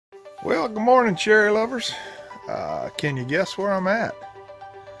Well, good morning, cherry lovers. Can you guess where I'm at?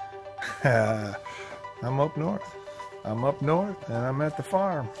 I'm up north. I'm up north, and I'm at the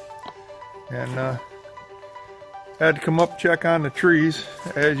farm. And had to come up check on the trees.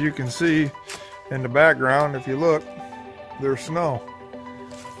 As you can see in the background, if you look, there's snow.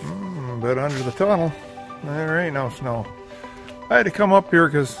 But under the tunnel, there ain't no snow. I had to come up here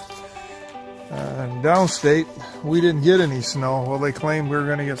because downstate we didn't get any snow. Well, they claimed we were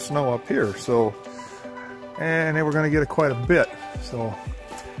going to get snow up here, and they were going to get it quite a bit. So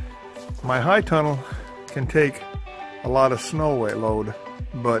my high tunnel can take a lot of snow weight load,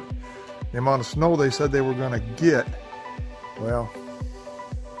 but the amount of snow they said they were going to get, well,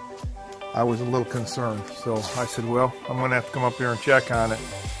 I was a little concerned. So I said, well, I'm going to have to come up here and check on it.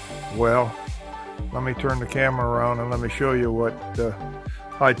 Well, let me turn the camera around and let me show you what the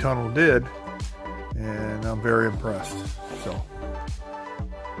high tunnel did, and I'm very impressed. So,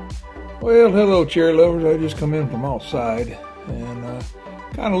 well, hello cherry lovers. I just come in from outside and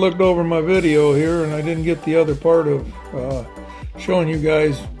kind of looked over my video here, and I didn't get the other part of showing you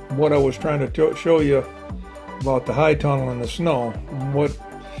guys what I was trying to show you about the high tunnel and the snow. What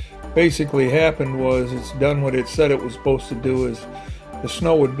basically happened was it's done what it said it was supposed to do. Is the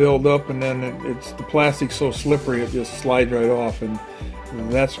snow would build up, and then the plastic's so slippery it just slides right off, and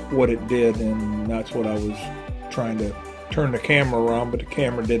that's what it did. And that's what I was trying to turn the camera around, but the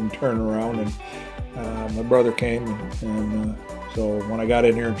camera didn't turn around, and my brother came, and so when I got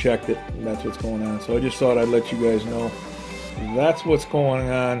in here and checked it, that's what's going on. So I just thought I'd let you guys know that's what's going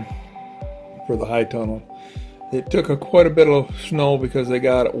on for the high tunnel. It took quite a bit of snow because they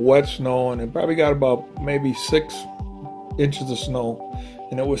got wet snow, and it probably got about maybe 6 inches of snow,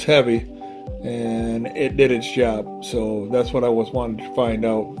 and it was heavy, and it did its job. So that's what I was wanting to find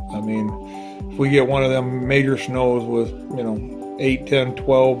out. I mean, if we get one of them major snows with, 8, 10,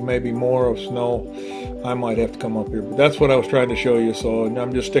 12, maybe more of snow, I might have to come up here. But that's what I was trying to show you. So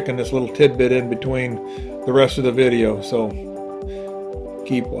I'm just sticking this little tidbit in between the rest of the video. So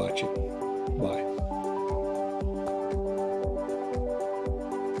keep watching. Bye.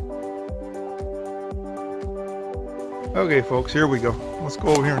 Okay, folks, here we go. Let's go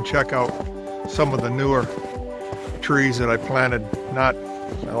over here and check out some of the newer trees that I planted. Not,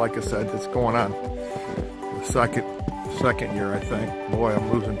 like I said, it's going on the second year, I think. Boy,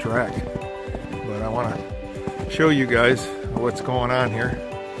 I'm losing track. But I want to show you guys what's going on here.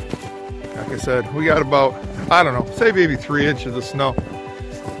 Like I said, we got about, I don't know, say maybe 3 inches of snow.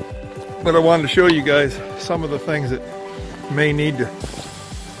 But I wanted to show you guys some of the things that may need to,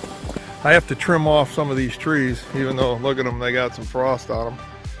 I have to trim off some of these trees, even though, look at them, they got some frost on them.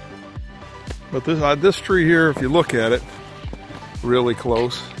 But this tree here, if you look at it really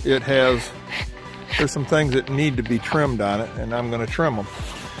close, there's some things that need to be trimmed on it, and I'm going to trim them.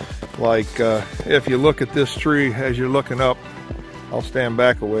 Like if you look at this tree as you're looking up, I'll stand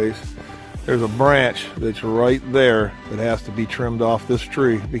back a ways. There's a branch that's right there that has to be trimmed off this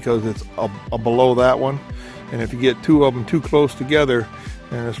tree because it's below that one. And if you get 2 of them too close together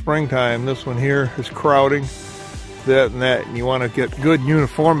in the springtime, this one here is crowding that and that, and you want to get good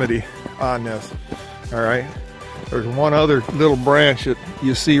uniformity on this. All right. There's one other little branch that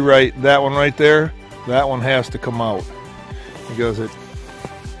you see that one right there. That one has to come out because it's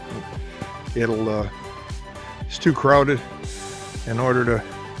too crowded. In order to,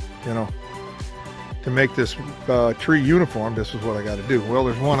 to make this tree uniform, this is what I got to do. Well,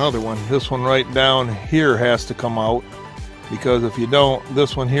 there's one other one. This one right down here has to come out because if you don't,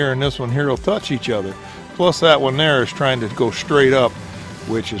 this one here and this one here will touch each other. Plus that one there is trying to go straight up,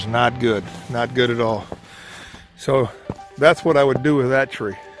 which is not good. Not good at all. So that's what I would do with that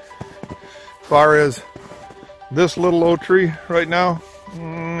tree. As far as this little old tree right now,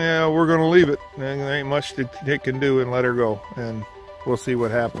 yeah, we're going to leave it. There ain't much it can do and let her go, and we'll see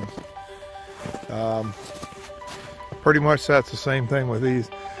what happens. Pretty much that's the same thing with these.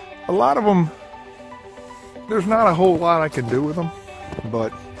 A lot of them, there's not a whole lot I can do with them,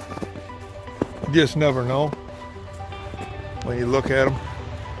 but you just never know when you look at them.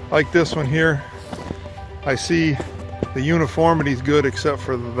 Like this one here, I see the uniformity is good except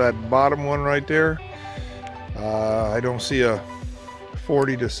for that bottom one right there. I don't see a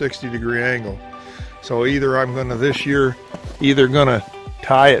 40 to 60 degree angle. So either I'm gonna this year gonna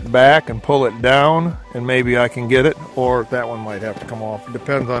tie it back and pull it down and maybe I can get it, or that one might have to come off. It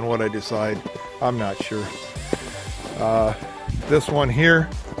depends on what I decide. I'm not sure. This one here,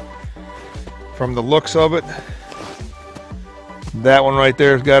 from the looks of it, that one right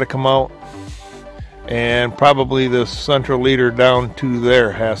there has got to come out, and probably the central leader down to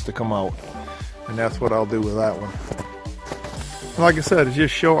there has to come out, and that's what I'll do with that one. like I said, it's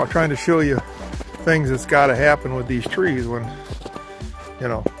just I'm trying to show you things that's got to happen with these trees when, you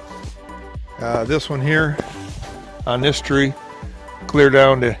know, this one here on this tree, clear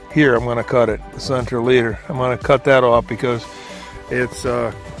down to here, I'm going to cut it, the central leader. I'm going to cut that off because it's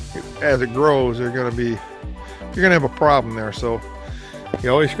as it grows, you're going to have a problem there. So you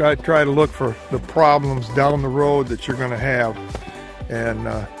always got to try to look for the problems down the road that you're going to have. And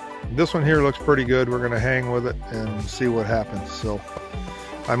this one here looks pretty good. We're going to hang with it and see what happens. So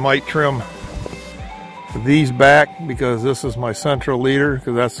I might trim these back because this is my central leader,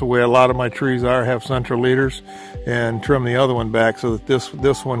 because that's the way a lot of my trees have central leaders, and trim the other one back so that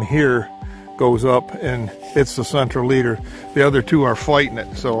this one here goes up and it's the central leader. The other two are fighting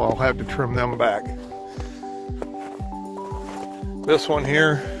it, so I'll have to trim them back. This one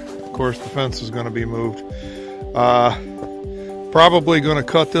here, of course, the fence is going to be moved. Probably going to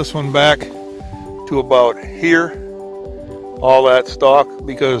cut this one back to about here, all that stalk,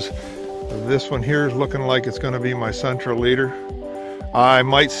 because this one here is looking like it's going to be my central leader. I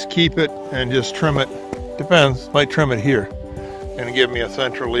might keep it and just trim it, depends, might trim it here and give me a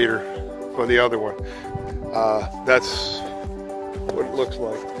central leader for the other one. That's what it looks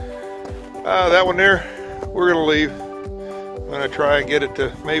like. That one there, we're going to leave. I'm going to try and get it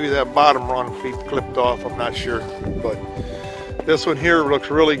to maybe that bottom run be clipped off, I'm not sure. But this one here looks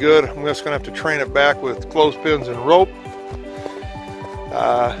really good. I'm just going to have to train it back with clothespins and rope.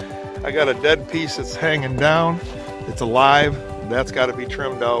 I got a dead piece that's hanging down. It's alive. That's got to be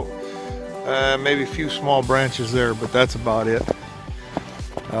trimmed out. Maybe a few small branches there, but that's about it.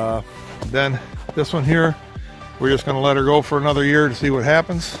 Then this one here, we're just going to let her go for another year to see what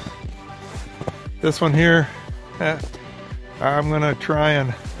happens. This one here, I'm going to try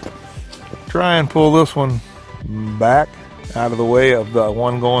and pull this one back out of the way of the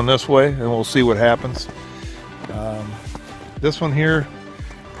one going this way, and we'll see what happens. This one here,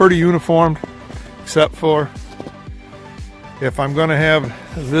 pretty uniformed, except for if I'm going to have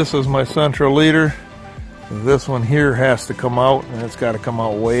this as my central leader, this one here has to come out, and it's got to come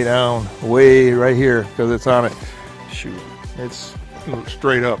out way down, way right here, because it's on it. Shoot, it's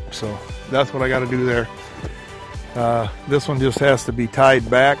straight up, so that's what I got to do there. This one just has to be tied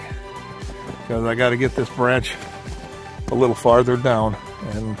back because I got to get this branch a little farther down,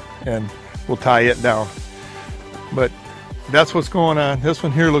 and we'll tie it down. But that's what's going on. This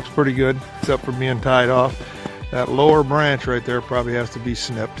one here looks pretty good, except for being tied off. That lower branch right there probably has to be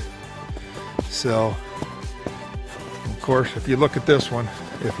snipped. So, of course, if you look at this one,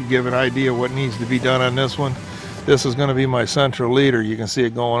 if you give an idea what needs to be done on this one, this is going to be my central leader. You can see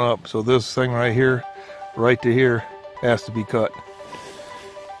it going up. So this thing right here, right to here, has to be cut.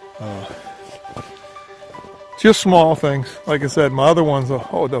 Just small things. Like I said, my other ones, the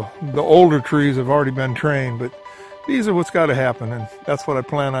older trees have already been trained, but these are what's got to happen, and that's what I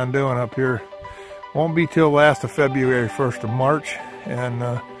plan on doing up here. Won't be till last of February, 1st of March, and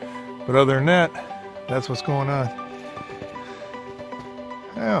but other than that, that's what's going on.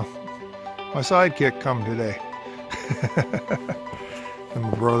 Yeah, my sidekick come today. And my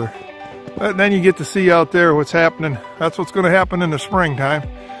brother. But then you get to see out there what's happening. That's what's going to happen in the springtime.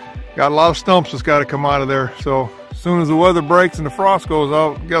 Got a lot of stumps that's got to come out of there. So as soon as the weather breaks and the frost goes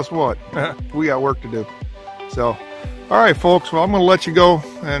out, guess what? We got work to do. So, all right, folks. Well, I'm going to let you go,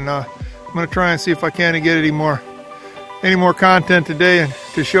 and I'm going to try and see if I can get any more content today, and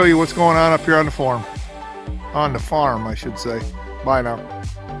to show you what's going on up here on the farm. On the farm, I should say. Bye now.